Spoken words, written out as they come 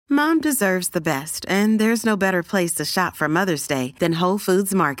Mom deserves the best, and there's no better place to shop for Mother's Day than Whole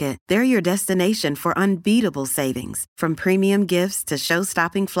Foods Market. They're your destination for unbeatable savings, from premium gifts to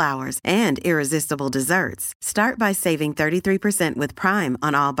show-stopping flowers and irresistible desserts. Start by saving 33% with Prime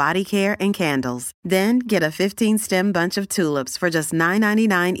on all body care and candles. Then get a 15-stem bunch of tulips for just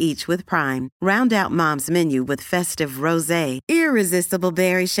 $9.99 each with Prime. Round out Mom's menu with festive rosé, irresistible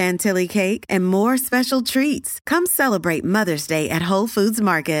berry chantilly cake, and more special treats. Come celebrate Mother's Day at Whole Foods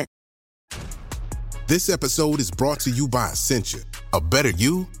Market. This episode is brought to you by Essentia. A better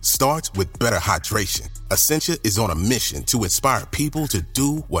you starts with better hydration. Essentia is on a mission to inspire people to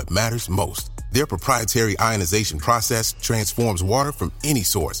do what matters most. Their proprietary ionization process transforms water from any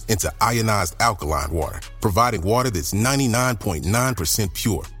source into ionized alkaline water, providing water that's 99.9%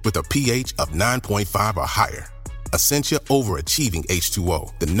 pure with a pH of 9.5 or higher. Essentia Overachieving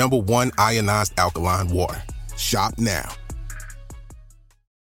H2O, the #1 ionized alkaline water. Shop now.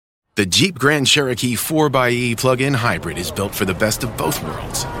 The Jeep Grand Cherokee 4xe plug-in hybrid is built for the best of both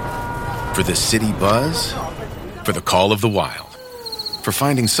worlds. For the city buzz, for the call of the wild, for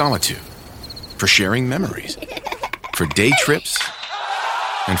finding solitude, for sharing memories, for day trips,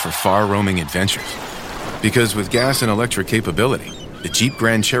 and for far-roaming adventures. Because with gas and electric capability, the Jeep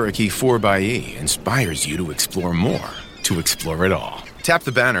Grand Cherokee 4xe inspires you to explore more, to explore it all. Tap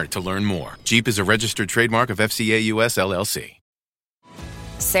the banner to learn more. Jeep is a registered trademark of FCA US LLC.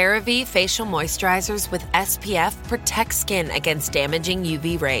 CeraVe Facial Moisturizers with SPF protect skin against damaging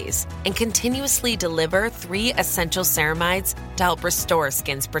UV rays and continuously deliver 3 essential ceramides to help restore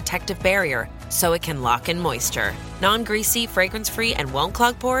skin's protective barrier so it can lock in moisture. Non-greasy, fragrance-free, and won't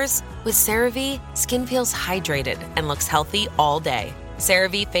clog pores? With CeraVe, skin feels hydrated and looks healthy all day.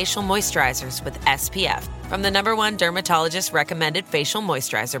 CeraVe Facial Moisturizers with SPF from the #1 dermatologist-recommended facial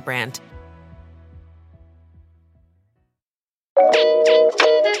moisturizer brand.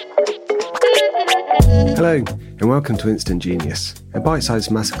 Hello, and welcome to Instant Genius, a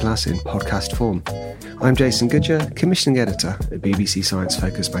bite-sized masterclass in podcast form. I'm Jason Goodyer, commissioning editor at BBC Science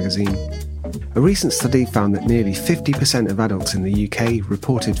Focus magazine. A recent study found that nearly 50% of adults in the UK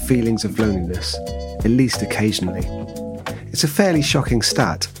reported feelings of loneliness, at least occasionally. It's a fairly shocking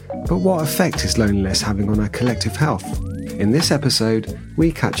stat, but what effect is loneliness having on our collective health? In this episode,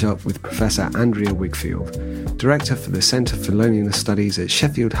 we catch up with Professor Andrea Wigfield, Director for the Centre for Loneliness Studies at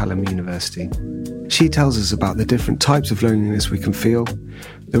Sheffield Hallam University. She tells us about the different types of loneliness we can feel,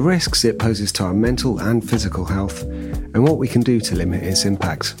 the risks it poses to our mental and physical health, and what we can do to limit its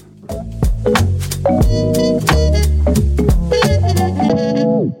impact.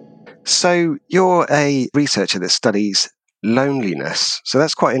 So, you're a researcher that studies loneliness. So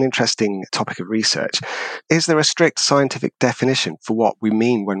that's quite an interesting topic of research. Is there a strict scientific definition for what we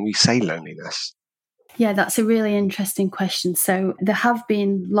mean when we say loneliness? Yeah, that's a really interesting question. So there have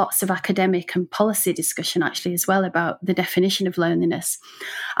been lots of academic and policy discussion actually as well about the definition of loneliness.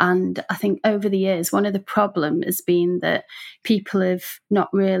 And I think over the years, one of the problems has been that people have not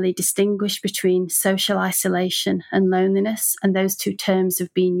really distinguished between social isolation and loneliness, and those two terms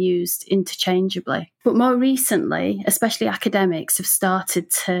have been used interchangeably. But more recently, especially academics have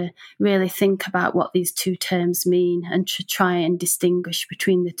started to really think about what these two terms mean and to try and distinguish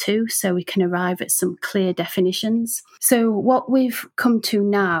between the two so we can arrive at some clear definitions. So what we've come to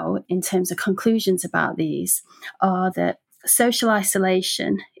now in terms of conclusions about these are that social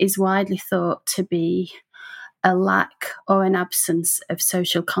isolation is widely thought to be a lack or an absence of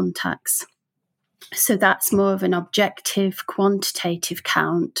social contacts. So that's more of an objective, quantitative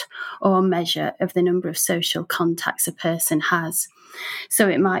count or measure of the number of social contacts a person has. So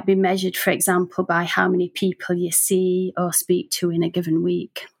it might be measured, for example, by how many people you see or speak to in a given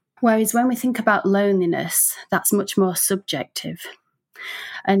week. Whereas when we think about loneliness, that's much more subjective.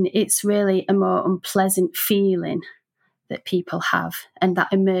 And it's really a more unpleasant feeling that people have, and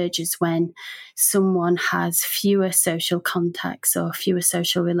that emerges when someone has fewer social contacts or fewer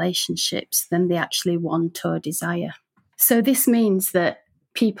social relationships than they actually want or desire. So this means that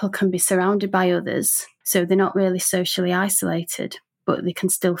people can be surrounded by others, so they're not really socially isolated, but they can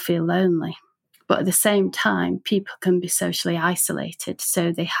still feel lonely. But at the same time, people can be socially isolated,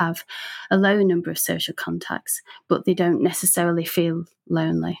 so they have a low number of social contacts, but they don't necessarily feel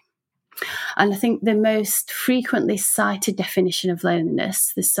lonely. And I think the most frequently cited definition of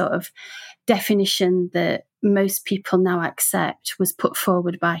loneliness, the sort of definition that most people now accept, was put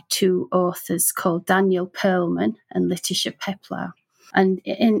forward by two authors called Daniel Perlman and Letitia Peplau. And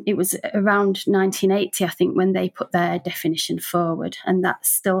it was around 1980, I think, when they put their definition forward, and that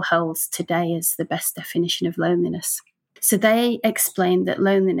still holds today as the best definition of loneliness. So they explained that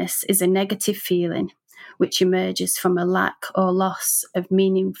loneliness is a negative feeling which emerges from a lack or loss of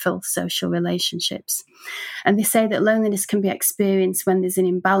meaningful social relationships. And they say that loneliness can be experienced when there's an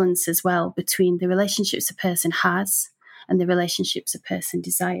imbalance as well between the relationships a person has and the relationships a person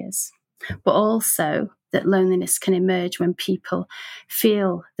desires. But also that loneliness can emerge when people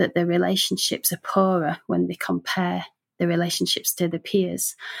feel that their relationships are poorer when they compare their relationships to their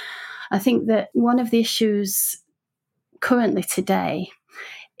peers. I think that one of the issues currently today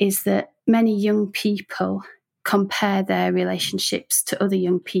is that many young people compare their relationships to other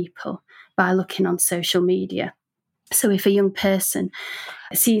young people by looking on social media. So if a young person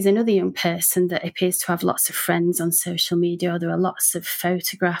sees another young person that appears to have lots of friends on social media, or there are lots of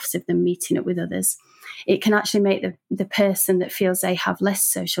photographs of them meeting up with others, it can actually make the person that feels they have less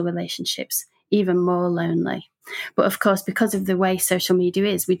social relationships even more lonely. But of course, because of the way social media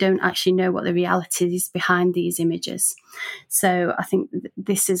is, we don't actually know what the reality is behind these images. So I think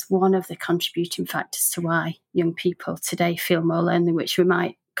this is one of the contributing factors to why young people today feel more lonely, which we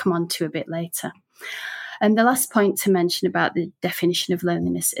might come on to a bit later. And the last point to mention about the definition of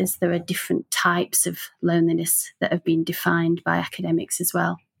loneliness is there are different types of loneliness that have been defined by academics as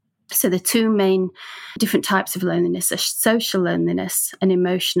well. So the two main different types of loneliness are social loneliness and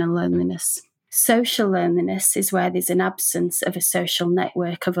emotional loneliness. Social loneliness is where there's an absence of a social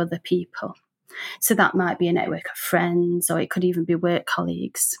network of other people. So that might be a network of friends, or it could even be work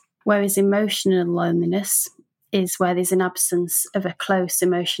colleagues. Whereas emotional loneliness is where there's an absence of a close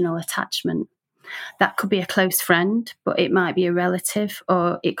emotional attachment. That could be a close friend, but it might be a relative,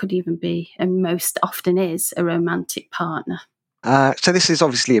 or it could even be, and most often is, a romantic partner. So this is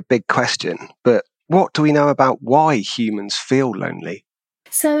obviously a big question, but what do we know about why humans feel lonely?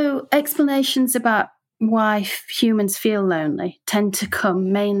 So explanations about why humans feel lonely tend to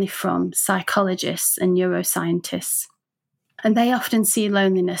come mainly from psychologists and neuroscientists. And they often see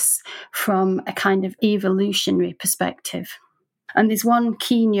loneliness from a kind of evolutionary perspective. And there's one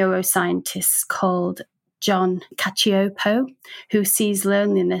key neuroscientist called John Cacioppo who sees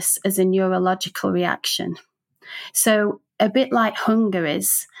loneliness as a neurological reaction. So a bit like hunger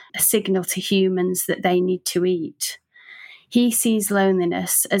is a signal to humans that they need to eat, he sees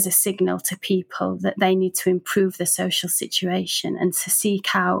loneliness as a signal to people that they need to improve their social situation and to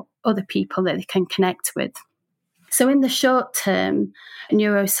seek out other people that they can connect with. So in the short term,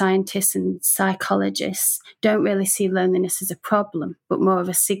 neuroscientists and psychologists don't really see loneliness as a problem, but more of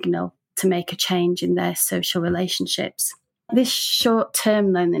a signal to make a change in their social relationships. This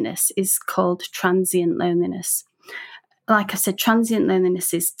short-term loneliness is called transient loneliness. Like I said, transient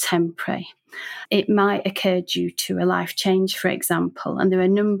loneliness is temporary. It might occur due to a life change, for example, and there are a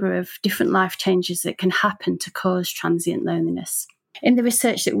number of different life changes that can happen to cause transient loneliness. In the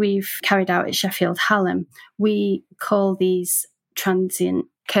research that we've carried out at Sheffield Hallam, we call these transient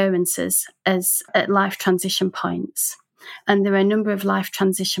occurrences as at life transition points. And there are a number of life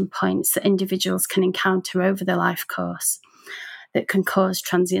transition points that individuals can encounter over their life course that can cause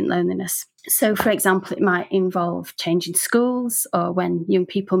transient loneliness. So, for example, it might involve changing schools, or when young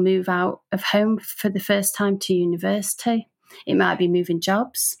people move out of home for the first time to university. It might be moving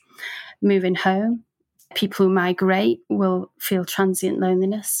jobs, moving home. People who migrate will feel transient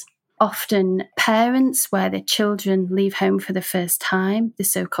loneliness. Often parents, where their children leave home for the first time, the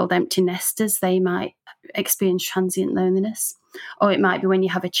so-called empty nesters, they might experience transient loneliness. Or it might be when you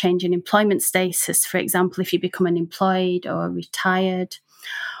have a change in employment status, for example, if you become unemployed or retired.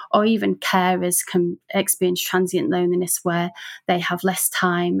 Or even carers can experience transient loneliness where they have less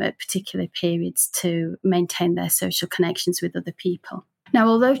time at particular periods to maintain their social connections with other people. Now,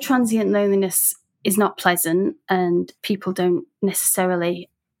 although transient loneliness is not pleasant and people don't necessarily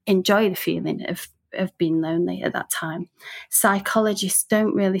enjoy the feeling of being lonely at that time, psychologists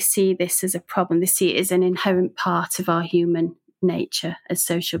don't really see this as a problem. They see it as an inherent part of our human nature as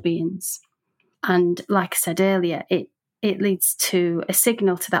social beings. And like I said earlier, it leads to a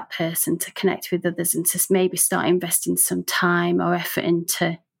signal to that person to connect with others and to maybe start investing some time or effort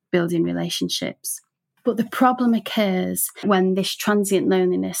into building relationships. But the problem occurs when this transient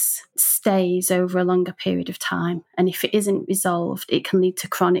loneliness stays over a longer period of time. And if it isn't resolved, it can lead to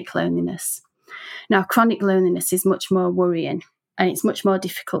chronic loneliness. Now, chronic loneliness is much more worrying and it's much more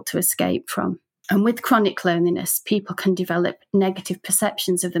difficult to escape from. And with chronic loneliness, people can develop negative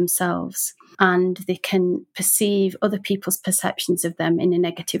perceptions of themselves and they can perceive other people's perceptions of them in a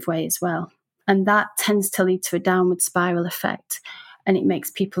negative way as well. And that tends to lead to a downward spiral effect and it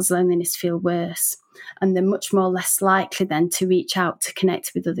makes people's loneliness feel worse. And they're much more less likely then to reach out to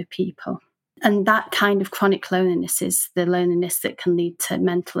connect with other people. And that kind of chronic loneliness is the loneliness that can lead to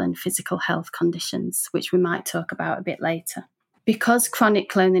mental and physical health conditions, which we might talk about a bit later. Because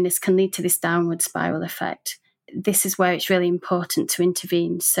chronic loneliness can lead to this downward spiral effect, this is where it's really important to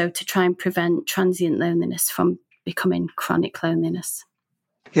intervene, so to try and prevent transient loneliness from becoming chronic loneliness.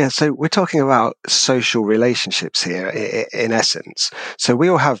 Yeah, so we're talking about social relationships here in essence. So we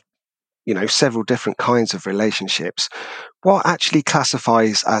all have, several different kinds of relationships. What actually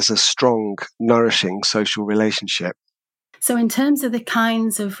classifies as a strong, nourishing social relationship? So in terms of the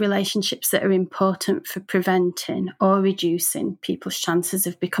kinds of relationships that are important for preventing or reducing people's chances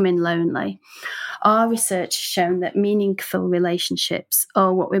of becoming lonely, our research has shown that meaningful relationships,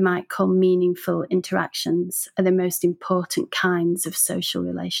 or what we might call meaningful interactions, are the most important kinds of social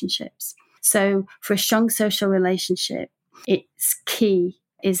relationships. So for a strong social relationship, its key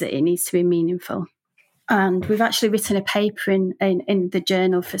is that it needs to be meaningful. And we've actually written a paper in the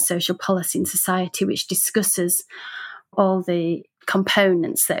Journal for Social Policy and Society, which discusses all the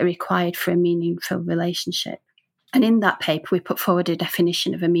components that are required for a meaningful relationship. And in that paper, we put forward a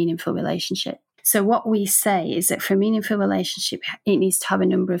definition of a meaningful relationship. So what we say is that for a meaningful relationship, it needs to have a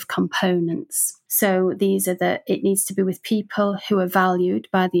number of components. So these are that it needs to be with people who are valued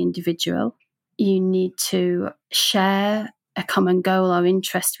by the individual. You need to share a common goal or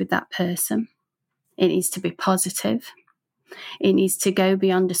interest with that person. It needs to be positive. It needs to go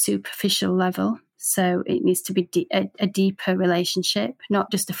beyond a superficial level. So it needs to be a deeper relationship,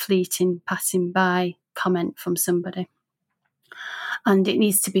 not just a fleeting passing by comment from somebody. And it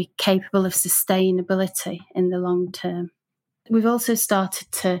needs to be capable of sustainability in the long term. We've also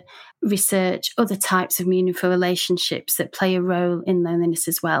started to research other types of meaningful relationships that play a role in loneliness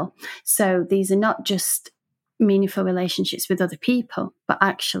as well. So these are not just meaningful relationships with other people, but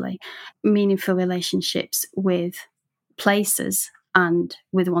actually meaningful relationships with places and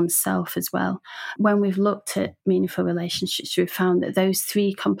with oneself as well. When we've looked at meaningful relationships, we've found that those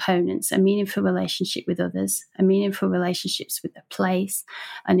three components, a meaningful relationship with others, a meaningful relationships with the place,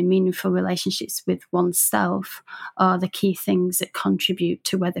 and a meaningful relationships with oneself, are the key things that contribute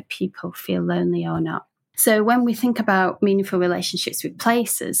to whether people feel lonely or not. So when we think about meaningful relationships with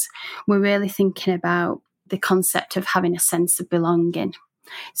places, we're really thinking about the concept of having a sense of belonging.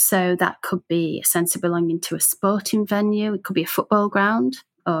 So that could be a sense of belonging to a sporting venue. It could be a football ground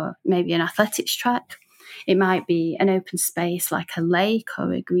or maybe an athletics track. It might be an open space like a lake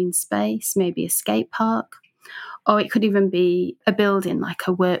or a green space, maybe a skate park. Or it could even be a building like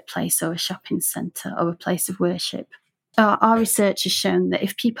a workplace or a shopping centre or a place of worship. Our research has shown that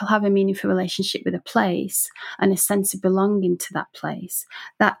if people have a meaningful relationship with a place and a sense of belonging to that place,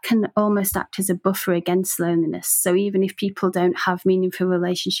 that can almost act as a buffer against loneliness. So even if people don't have meaningful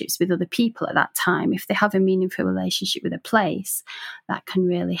relationships with other people at that time, if they have a meaningful relationship with a place, that can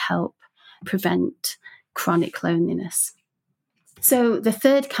really help prevent chronic loneliness. So the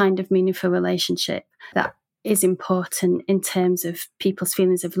third kind of meaningful relationship that is important in terms of people's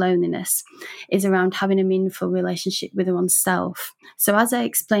feelings of loneliness is around having a meaningful relationship with oneself. So as I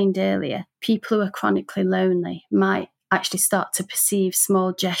explained earlier, people who are chronically lonely might actually start to perceive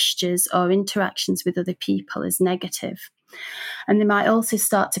small gestures or interactions with other people as negative. And they might also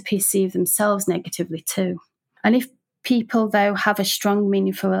start to perceive themselves negatively too. And if people, though, have a strong,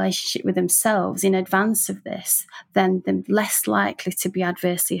 meaningful relationship with themselves in advance of this, then they're less likely to be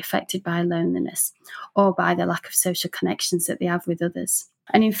adversely affected by loneliness or by the lack of social connections that they have with others.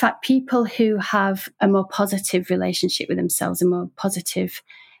 And in fact, people who have a more positive relationship with themselves, a more positive,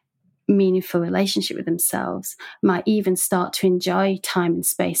 meaningful relationship with themselves, might even start to enjoy time and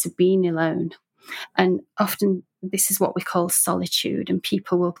space of being alone. And often this is what we call solitude, and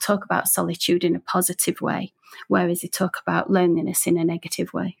people will talk about solitude in a positive way, whereas they talk about loneliness in a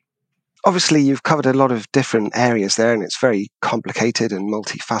negative way. Obviously, you've covered a lot of different areas there, and it's very complicated and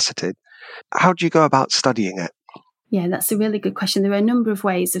multifaceted. How do you go about studying it? Yeah, that's a really good question. There are a number of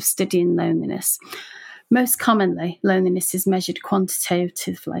ways of studying loneliness. Most commonly, loneliness is measured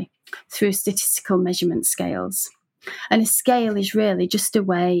quantitatively through statistical measurement scales. And a scale is really just a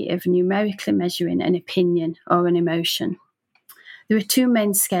way of numerically measuring an opinion or an emotion. There are two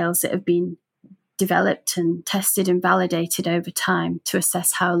main scales that have been developed and tested and validated over time to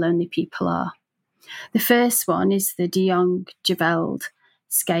assess how lonely people are. The first one is the de Jong-Geveld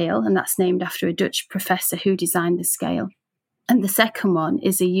scale, and that's named after a Dutch professor who designed the scale. And the second one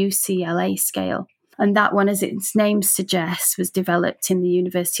is a UCLA scale. And that one, as its name suggests, was developed in the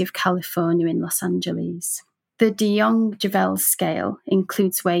University of California in Los Angeles. The de Jong-Geveld scale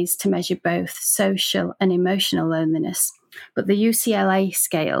includes ways to measure both social and emotional loneliness, but the UCLA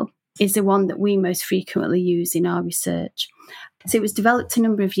scale is the one that we most frequently use in our research. So it was developed a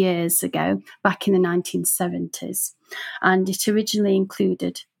number of years ago, back in the 1970s, and it originally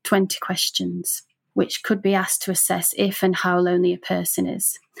included 20 questions. which could be asked to assess if and how lonely a person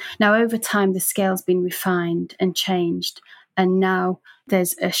is. Now, over time, the scale's been refined and changed, and now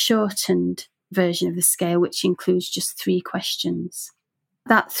there's a shortened version of the scale, which includes just 3 questions.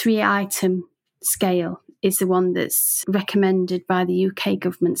 That 3-item scale is the one that's recommended by the UK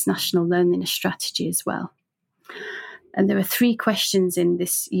government's National Loneliness Strategy as well. And there are 3 questions in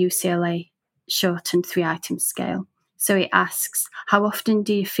this UCLA shortened 3-item scale. So it asks, how often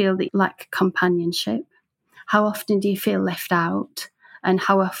do you feel that you lack companionship? How often do you feel left out? And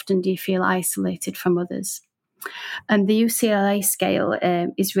how often do you feel isolated from others? And the UCLA scale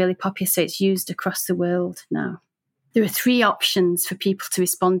is really popular, so it's used across the world now. There are 3 options for people to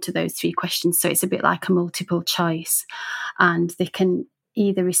respond to those 3 questions, so it's a bit like a multiple choice. And they can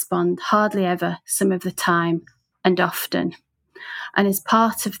either respond hardly ever, some of the time, and often. And as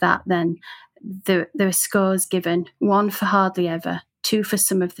part of that, then, there are scores given, 1 for hardly ever, 2 for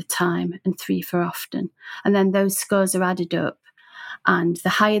some of the time, and 3 for often. And then those scores are added up, and the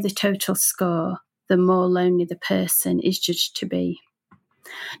higher the total score, the more lonely the person is judged to be.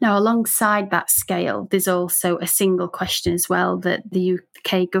 Now, alongside that scale, there's also a single question as well that the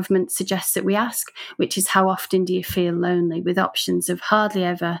UK government suggests that we ask, which is how often do you feel lonely, with options of hardly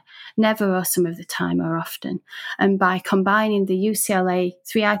ever, never, or some of the time, or often. And by combining the UCLA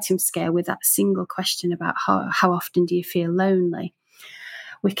 3-item scale with that single question about how often do you feel lonely,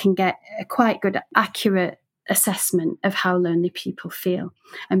 we can get a quite good, accurate assessment of how lonely people feel.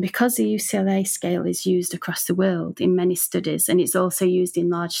 And because the UCLA scale is used across the world in many studies, and it's also used in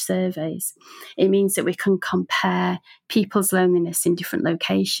large surveys, it means that we can compare people's loneliness in different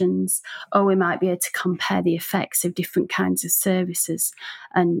locations, or we might be able to compare the effects of different kinds of services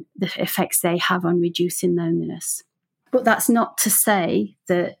and the effects they have on reducing loneliness. But that's not to say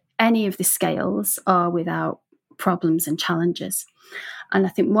that any of the scales are without problems and challenges. And I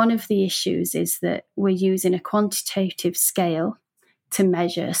think one of the issues is that we're using a quantitative scale to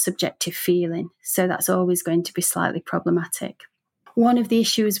measure subjective feeling. So that's always going to be slightly problematic. One of the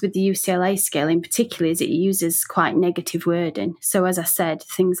issues with the UCLA scale in particular is it uses quite negative wording. So as I said,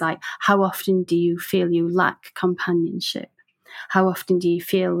 things like, how often do you feel you lack companionship? How often do you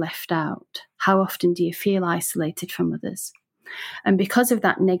feel left out? How often do you feel isolated from others? And because of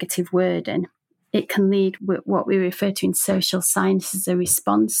that negative wording, it can lead with what we refer to in social science as a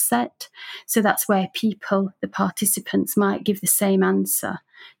response set. So that's where people, the participants, might give the same answer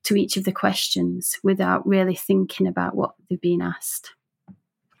to each of the questions without really thinking about what they've been asked.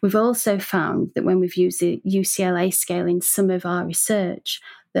 We've also found that when we've used the UCLA scale in some of our research,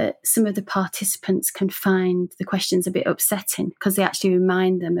 that some of the participants can find the questions a bit upsetting because they actually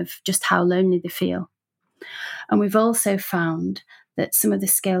remind them of just how lonely they feel. And we've also found that some of the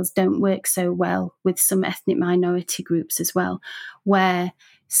scales don't work so well with some ethnic minority groups as well, where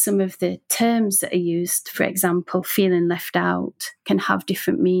some of the terms that are used, for example, feeling left out, can have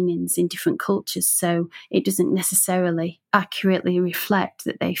different meanings in different cultures. So it doesn't necessarily accurately reflect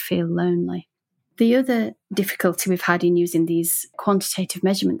that they feel lonely. The other difficulty we've had in using these quantitative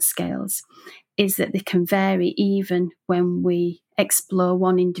measurement scales is that they can vary even when we explore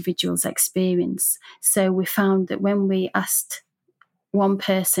one individual's experience. So we found that when we asked one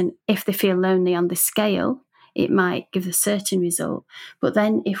person if they feel lonely on the scale, it might give a certain result. But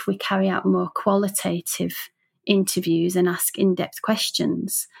then if we carry out more qualitative interviews and ask in-depth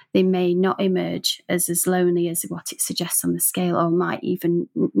questions, they may not emerge as lonely as what it suggests on the scale, or might even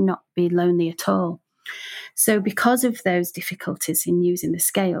not be lonely at all. So because of those difficulties in using the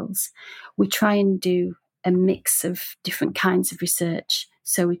scales, we try and do a mix of different kinds of research.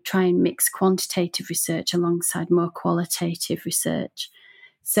 So we try and mix quantitative research alongside more qualitative research.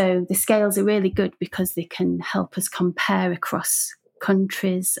 So the scales are really good because they can help us compare across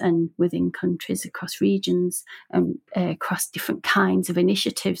countries and within countries, across regions, and across different kinds of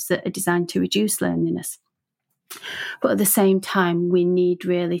initiatives that are designed to reduce loneliness. But at the same time, we need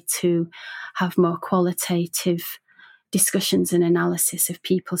really to have more qualitative discussions and analysis of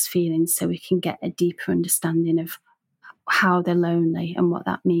people's feelings so we can get a deeper understanding of how they're lonely and what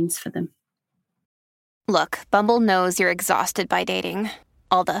that means for them. Look, Bumble knows you're exhausted by dating.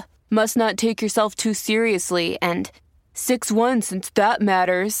 All the must not take yourself too seriously and 6'1" since that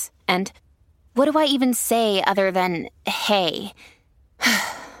matters. And what do I even say other than, hey?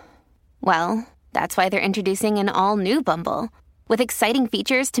 Well, that's why they're introducing an all-new Bumble with exciting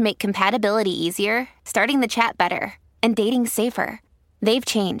features to make compatibility easier, starting the chat better, and dating safer. They've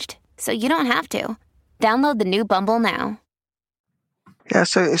changed, so you don't have to. Download the new Bumble now. Yeah,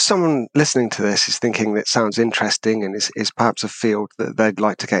 so if someone listening to this is thinking that sounds interesting and is perhaps a field that they'd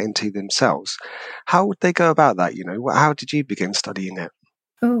like to get into themselves, how would they go about that? How did you begin studying it?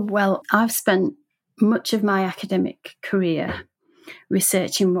 Oh, well, I've spent much of my academic career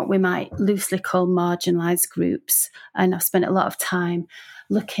researching what we might loosely call marginalised groups. And I've spent a lot of time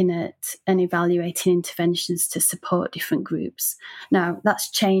looking at and evaluating interventions to support different groups. Now, that's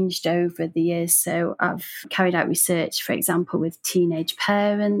changed over the years. So I've carried out research, for example, with teenage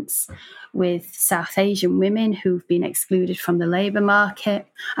parents, with South Asian women who've been excluded from the labour market.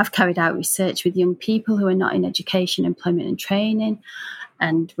 I've carried out research with young people who are not in education, employment and training,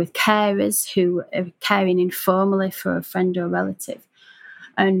 and with carers who are caring informally for a friend or relative.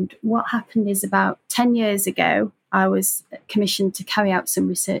 And what happened is about 10 years ago, I was commissioned to carry out some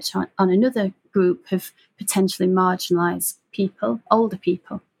research on another group of potentially marginalised people, older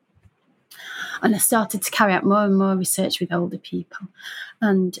people. And I started to carry out more and more research with older people.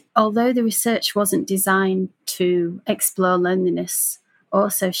 And although the research wasn't designed to explore loneliness or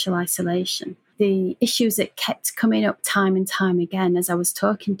social isolation, the issues that kept coming up time and time again as I was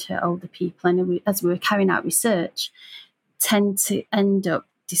talking to older people and as we were carrying out research tend to end up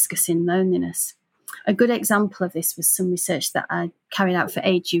discussing loneliness. A good example of this was some research that I carried out for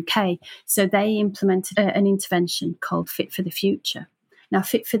Age UK. So they implemented an intervention called Fit for the Future. Now,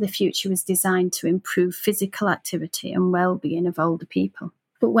 Fit for the Future was designed to improve physical activity and well-being of older people.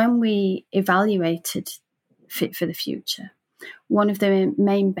 But when we evaluated Fit for the Future, one of the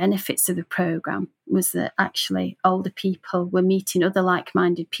main benefits of the programme was that actually older people were meeting other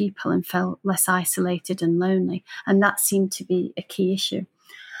like-minded people and felt less isolated and lonely. And that seemed to be a key issue.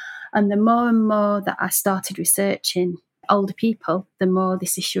 And the more and more that I started researching older people, the more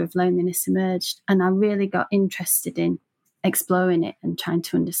this issue of loneliness emerged. And I really got interested in exploring it and trying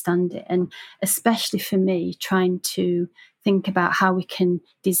to understand it. And especially for me, trying to think about how we can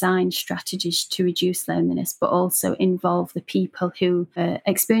design strategies to reduce loneliness, but also involve the people who are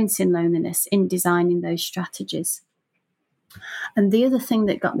experiencing loneliness in designing those strategies. And the other thing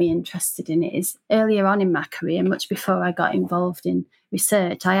that got me interested in it is earlier on in my career, much before I got involved in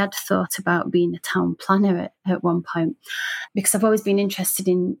research, I had thought about being a town planner at one point, because I've always been interested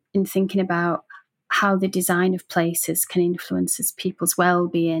in thinking about how the design of places can influence people's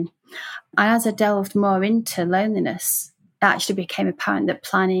well-being. And as I delved more into loneliness, it actually became apparent that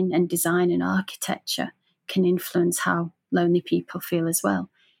planning and design and architecture can influence how lonely people feel as well.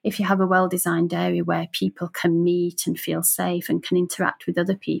 If you have a well-designed area where people can meet and feel safe and can interact with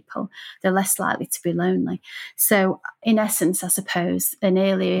other people, they're less likely to be lonely. So in essence, I suppose, an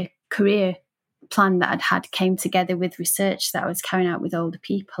earlier career plan that I'd had came together with research that I was carrying out with older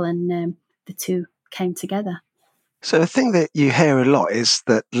people, and the two came together. So the thing that you hear a lot is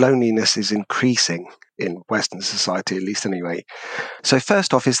that loneliness is increasing in Western society, at least anyway. So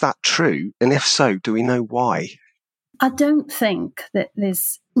first off, is that true? And if so, do we know why? I don't think that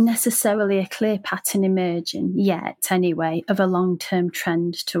there's necessarily a clear pattern emerging yet, anyway, of a long-term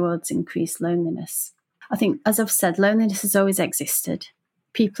trend towards increased loneliness. I think, as I've said, loneliness has always existed.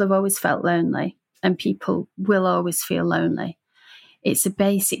 People have always felt lonely, and people will always feel lonely. It's a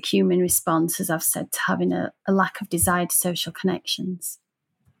basic human response, as I've said, to having a lack of desired social connections.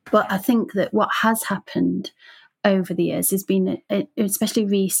 But I think that what has happened over the years has been, especially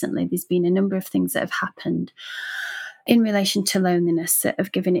recently, there's been a number of things that have happened in relation to loneliness that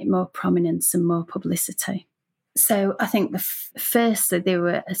have given it more prominence and more publicity. So I think firstly, there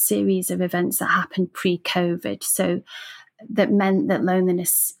were a series of events that happened pre-COVID, so that meant that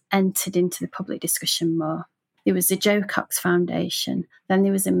loneliness entered into the public discussion more. There was the Joe Cox Foundation, then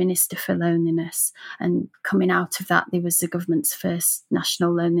there was a Minister for Loneliness, and coming out of that, there was the government's first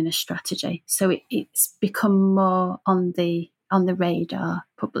national loneliness strategy. So it's become more on the radar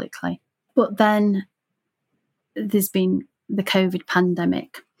publicly. But then there's been the COVID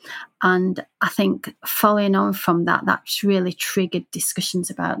pandemic. And I think following on from that, that's really triggered discussions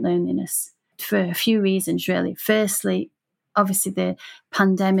about loneliness for a few reasons, really. Firstly, obviously the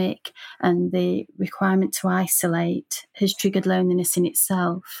pandemic and the requirement to isolate has triggered loneliness in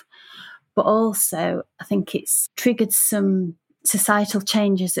itself. But also, I think it's triggered some societal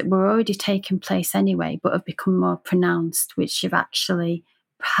changes that were already taking place anyway, but have become more pronounced, which have actually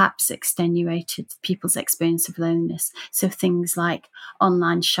perhaps extenuated people's experience of loneliness. So things like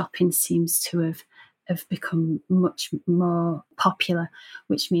online shopping seems to have become much more popular,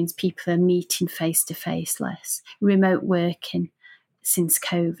 which means people are meeting face-to-face less. Remote working since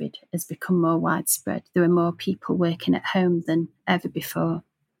COVID has become more widespread. There are more people working at home than ever before.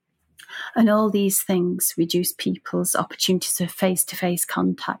 And all these things reduce people's opportunities of face-to-face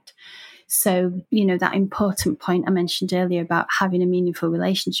contact. So, that important point I mentioned earlier about having a meaningful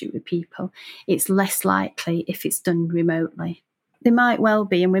relationship with people, it's less likely if it's done remotely. There might well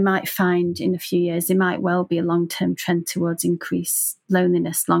be, and we might find in a few years, there might well be a long-term trend towards increased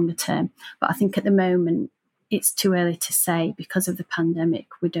loneliness longer term. But I think at the moment, it's too early to say because of the pandemic.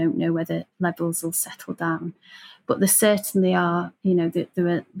 We don't know whether levels will settle down. But there certainly are, there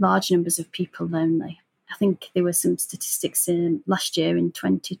are large numbers of people lonely. I think there were some statistics last year in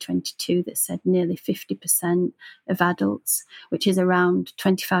 2022 that said nearly 50% of adults, which is around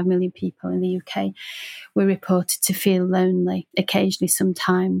 25 million people in the UK, were reported to feel lonely, occasionally,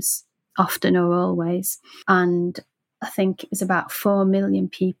 sometimes, often or always. And I think it was about 4 million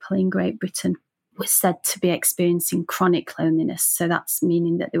people in Great Britain were said to be experiencing chronic loneliness. So that's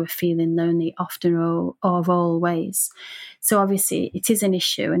meaning that they were feeling lonely often or always. So obviously it is an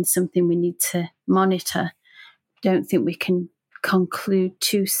issue and something we need to monitor. Don't think we can conclude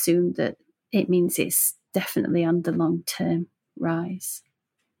too soon that it means it's definitely on the long-term rise.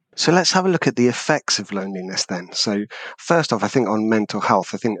 So let's have a look at the effects of loneliness then. So first off, I think on mental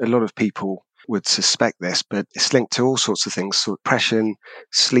health, I think a lot of people would suspect this, but it's linked to all sorts of things, so depression,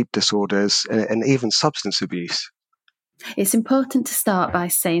 sleep disorders, and even substance abuse. It's important to start by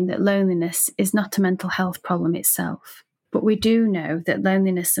saying that loneliness is not a mental health problem itself, but we do know that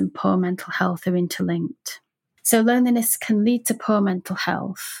loneliness and poor mental health are interlinked. So loneliness can lead to poor mental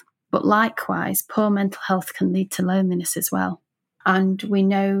health, but likewise, poor mental health can lead to loneliness as well. And we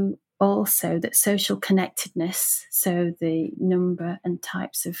know also that social connectedness, so the number and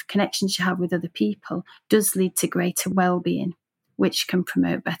types of connections you have with other people, does lead to greater well-being, which can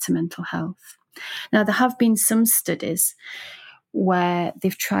promote better mental health. Now, there have been some studies where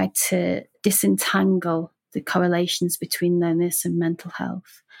they've tried to disentangle the correlations between loneliness and mental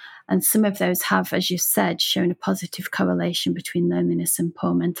health. And some of those have, as you said, shown a positive correlation between loneliness and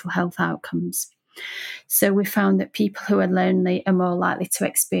poor mental health outcomes. So we found that people who are lonely are more likely to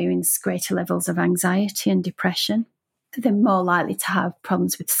experience greater levels of anxiety and depression. They're more likely to have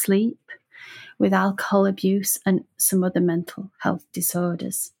problems with sleep, with alcohol abuse, and some other mental health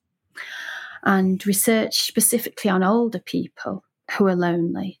disorders. And research specifically on older people who are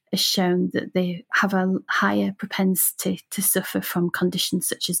lonely has shown that they have a higher propensity to suffer from conditions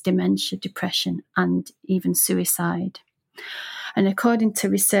such as dementia, depression, and even suicide. And according to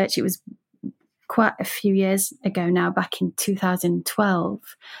research, it was quite a few years ago now, back in 2012,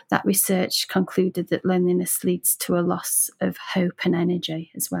 that research concluded that loneliness leads to a loss of hope and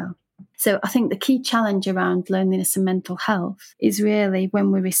energy as well. So I think the key challenge around loneliness and mental health is really,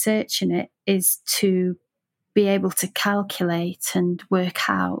 when we're researching it, is to be able to calculate and work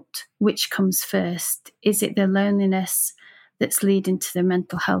out which comes first. Is it the loneliness that's leading to the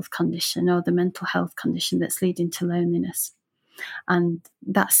mental health condition, or the mental health condition that's leading to loneliness? And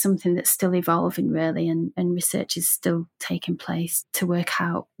that's something that's still evolving, really, and research is still taking place to work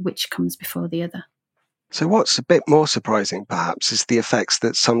out which comes before the other. So what's a bit more surprising, perhaps, is the effects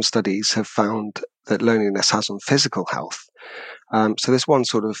that some studies have found that loneliness has on physical health. So there's one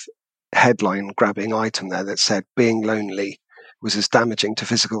sort of headline-grabbing item there that said being lonely was as damaging to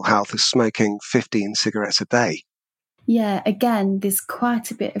physical health as smoking 15 cigarettes a day. Yeah, again, there's quite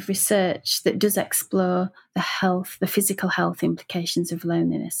a bit of research that does explore the physical health implications of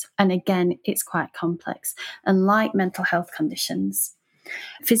loneliness. And again, it's quite complex. And like mental health conditions,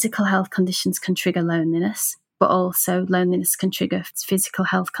 physical health conditions can trigger loneliness, but also loneliness can trigger physical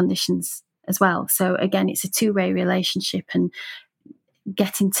health conditions as well. So again, it's a two-way relationship, and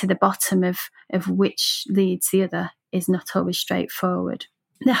getting to the bottom of which leads the other is not always straightforward.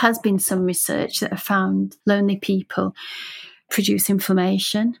 There has been some research that have found lonely people produce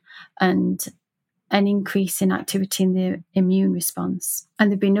inflammation and an increase in activity in the immune response.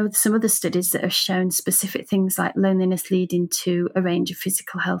 And there have been some other studies that have shown specific things like loneliness leading to a range of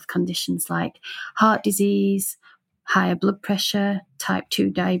physical health conditions like heart disease, higher blood pressure, type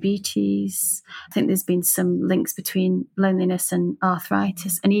 2 diabetes. I think there's been some links between loneliness and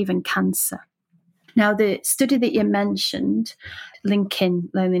arthritis and even cancer. Now, the study that you mentioned, linking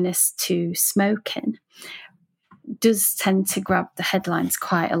loneliness to smoking, does tend to grab the headlines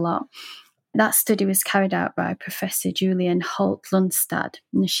quite a lot. That study was carried out by Professor Julian Holt-Lundstad,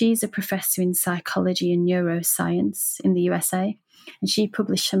 and she's a professor in psychology and neuroscience in the USA, and she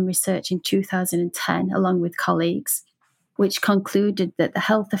published some research in 2010 along with colleagues, which concluded that the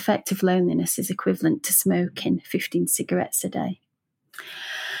health effect of loneliness is equivalent to smoking 15 cigarettes a day.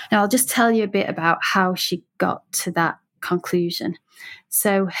 Now, I'll just tell you a bit about how she got to that conclusion.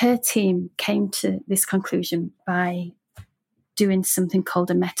 So her team came to this conclusion by doing something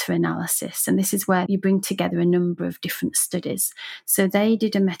called a meta-analysis. And this is where you bring together a number of different studies. So they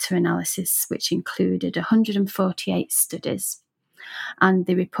did a meta-analysis which included 148 studies, and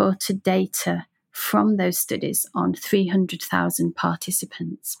they reported data from those studies on 300,000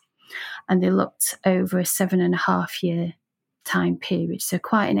 participants. And they looked over a 7.5-year time period, so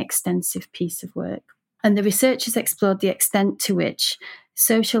quite an extensive piece of work. And the researchers explored the extent to which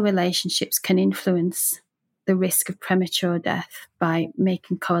social relationships can influence the risk of premature death by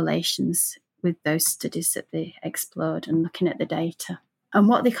making correlations with those studies that they explored and looking at the data. And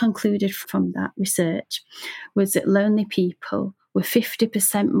what they concluded from that research was that lonely people were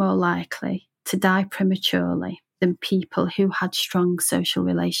 50% more likely to die prematurely than people who had strong social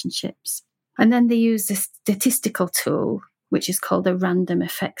relationships. And then they used a statistical tool, which is called a random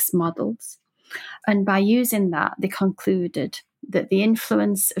effects models. And by using that, they concluded that the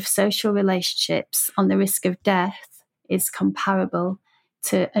influence of social relationships on the risk of death is comparable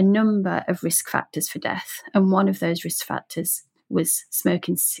to a number of risk factors for death. And one of those risk factors was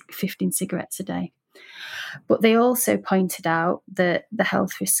smoking 15 cigarettes a day. But they also pointed out that the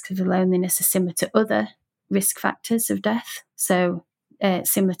health risks of loneliness are similar to other risk factors of death, so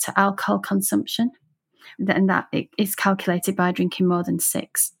similar to alcohol consumption, and that is calculated by drinking more than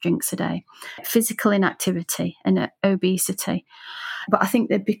 6 drinks a day, physical inactivity and obesity. But I think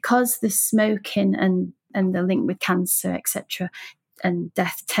that because the smoking and the link with cancer, etc., and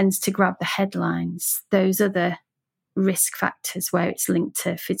death tends to grab the headlines, those other risk factors where it's linked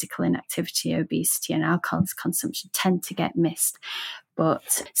to physical inactivity, obesity and alcohol consumption tend to get missed.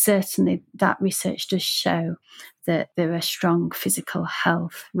 But certainly that research does show that there are strong physical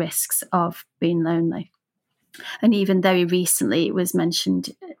health risks of being lonely. And even very recently it was mentioned,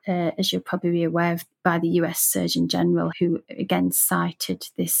 as you'll probably be aware of, by the US Surgeon General, who again cited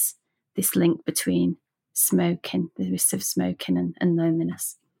this link between smoking, the risk of smoking and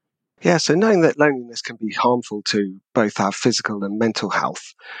loneliness. Yeah, so knowing that loneliness can be harmful to both our physical and mental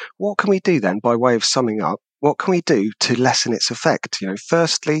health, what can we do then, by way of summing up, what can we do to lessen its effect?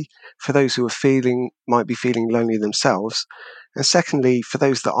 Firstly, for those who might be feeling lonely themselves, and secondly, for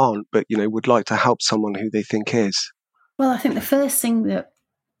those that aren't, but, would like to help someone who they think is. Well, I think the first thing that,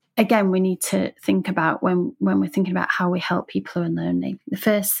 again, we need to think about when we're thinking about how we help people who are lonely, the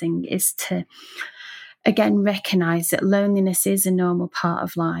first thing is to, again, recognise that loneliness is a normal part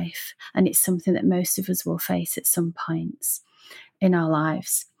of life, and it's something that most of us will face at some points in our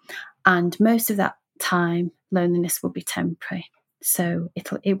lives. And most of that time, loneliness will be temporary. So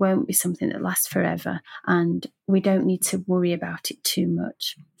it won't be something that lasts forever, and we don't need to worry about it too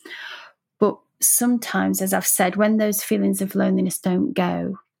much. But sometimes, as I've said, when those feelings of loneliness don't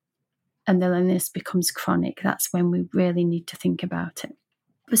go and the loneliness becomes chronic, that's when we really need to think about it.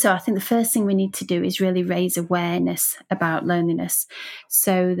 So I think the first thing we need to do is really raise awareness about loneliness,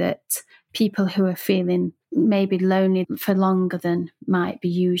 so that people who are feeling maybe lonely for longer than might be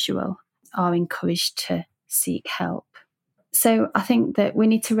usual are encouraged to seek help. So I think that we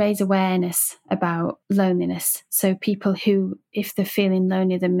need to raise awareness about loneliness. So people who, if they're feeling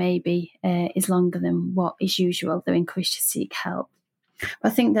lonelier than maybe is longer than what is usual, they're encouraged to seek help.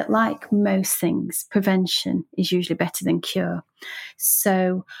 But I think that, like most things, prevention is usually better than cure.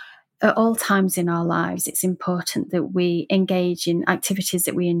 So at all times in our lives, it's important that we engage in activities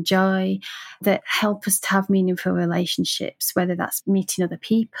that we enjoy, that help us to have meaningful relationships, whether that's meeting other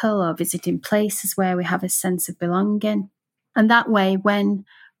people or visiting places where we have a sense of belonging. And that way, when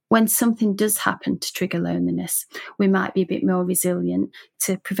something does happen to trigger loneliness, we might be a bit more resilient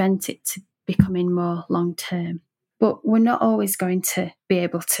to prevent it to becoming more long-term. But we're not always going to be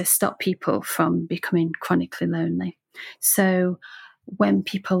able to stop people from becoming chronically lonely. So when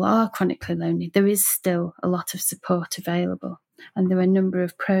people are chronically lonely, there is still a lot of support available. And there are a number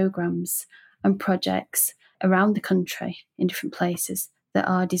of programs and projects around the country in different places that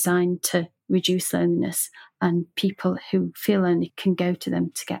are designed to reduce loneliness, and people who feel lonely can go to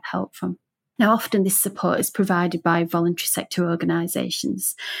them to get help from. Now, often this support is provided by voluntary sector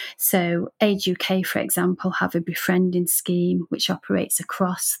organisations. So Age UK, for example, have a befriending scheme which operates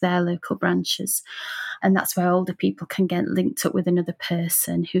across their local branches. And that's where older people can get linked up with another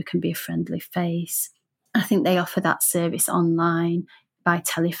person who can be a friendly face. I think they offer that service online, by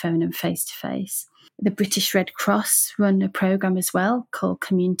telephone and face-to-face. The British Red Cross run a programme as well called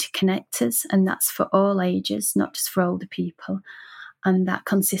Community Connectors, and that's for all ages, not just for older people. And that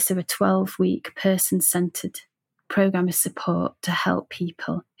consists of a 12-week person-centred programme of support to help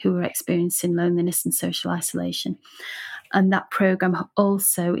people who are experiencing loneliness and social isolation. And that programme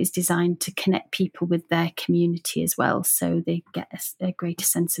also is designed to connect people with their community as well, so they get a greater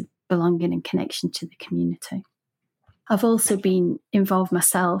sense of belonging and connection to the community. I've also been involved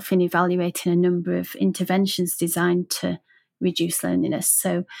myself in evaluating a number of interventions designed to reduce loneliness.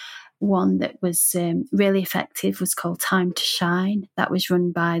 So one that was really effective was called Time to Shine. That was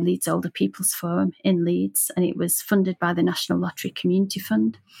run by Leeds Older People's Forum in Leeds, and it was funded by the National Lottery Community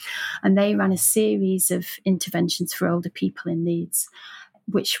Fund. And they ran a series of interventions for older people in Leeds,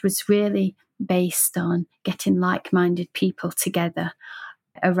 which was really based on getting like-minded people together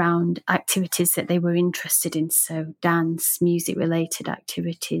around activities that they were interested in. So dance, music-related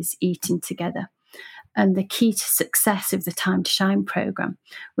activities, eating together. And the key to success of the Time to Shine programme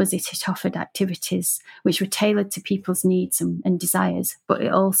was that it offered activities which were tailored to people's needs and desires, but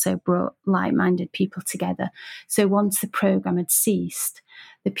it also brought like-minded people together. So once the programme had ceased,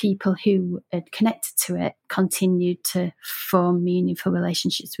 the people who had connected to it continued to form meaningful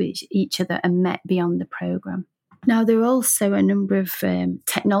relationships with each other and met beyond the programme. Now, there are also a number of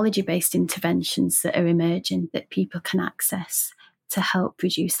technology-based interventions that are emerging that people can access to help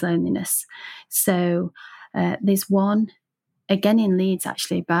reduce loneliness. So there's one, again in Leeds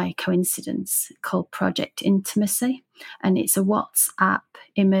actually by coincidence, called Project Intimacy, and it's a WhatsApp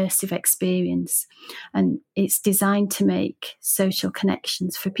immersive experience, and it's designed to make social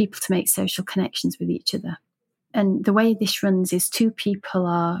connections, for people to make social connections with each other. And the way this runs is 2 people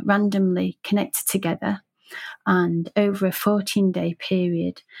are randomly connected together, and over a 14-day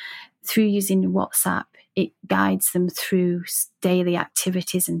period, through using WhatsApp, it guides them through daily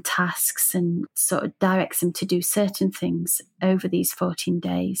activities and tasks and sort of directs them to do certain things over these 14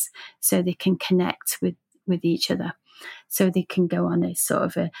 days so they can connect with each other. So they can go on a sort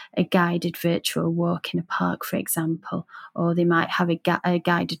of a guided virtual walk in a park, for example, or they might have a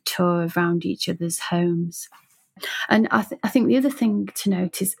guided tour around each other's homes. And I think the other thing to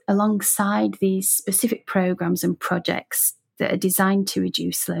note is, alongside these specific programs and projects that are designed to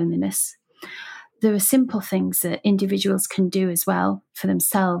reduce loneliness, there are simple things that individuals can do as well for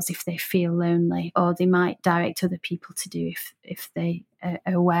themselves if they feel lonely, or they might direct other people to do if they are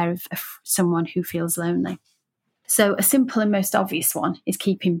aware of someone who feels lonely. So a simple and most obvious one is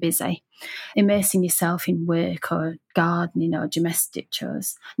keeping busy, immersing yourself in work or gardening or domestic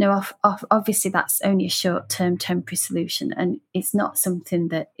chores. Now, obviously, that's only a short-term temporary solution, and it's not something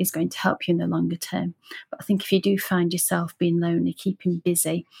that is going to help you in the longer term. But I think if you do find yourself being lonely, keeping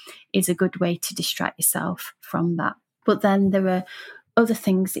busy is a good way to distract yourself from that. But then there are other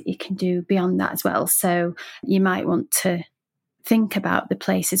things that you can do beyond that as well. So you might want to think about the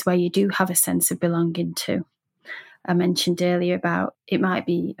places where you do have a sense of belonging to. I mentioned earlier about it might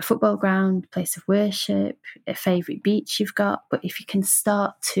be a football ground, place of worship, a favourite beach you've got. But if you can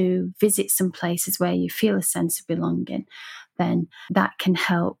start to visit some places where you feel a sense of belonging, then that can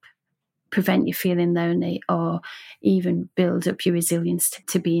help prevent you feeling lonely or even build up your resilience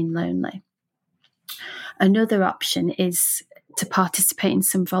to being lonely. Another option is to participate in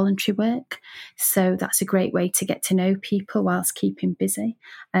some voluntary work. So that's a great way to get to know people whilst keeping busy.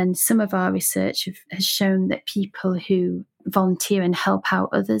 And some of our research has shown that people who volunteer and help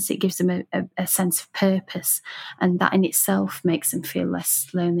out others, it gives them a sense of purpose, and that in itself makes them feel less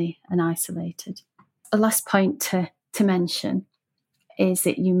lonely and isolated. A last point to mention is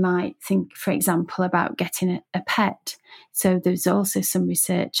that you might think, for example, about getting a pet. So there's also some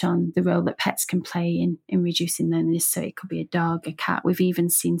research on the role that pets can play in reducing loneliness. So it could be a dog, a cat. We've even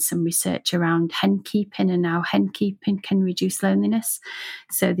seen some research around hen keeping, and now hen keeping can reduce loneliness.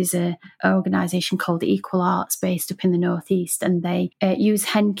 So there's an organisation called Equal Arts based up in the northeast, and they use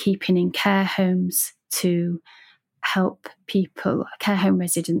hen keeping in care homes to help people, care home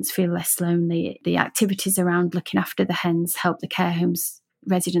residents, feel less lonely. The activities around looking after the hens help the care homes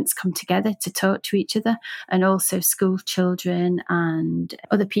residents come together to talk to each other, and also school children and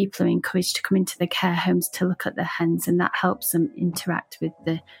other people are encouraged to come into the care homes to look at the hens, and that helps them interact with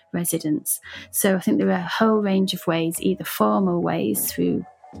the residents. So I think there are a whole range of ways, either formal ways through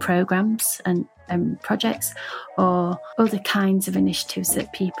programs and projects, or other kinds of initiatives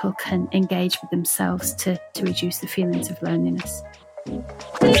that people can engage with themselves to reduce the feelings of loneliness.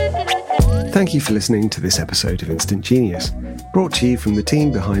 Thank you for listening to this episode of Instant Genius, brought to you from the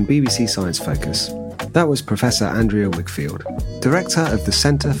team behind BBC Science Focus. That was Professor Andrea Wigfield, Director of the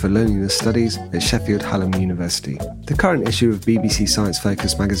Centre for Loneliness Studies at Sheffield Hallam University. The current issue of BBC Science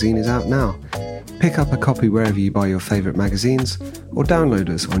Focus magazine is out now. Pick up a copy wherever you buy your favourite magazines, or download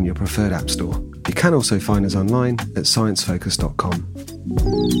us on your preferred app store. You can also find us online at sciencefocus.com.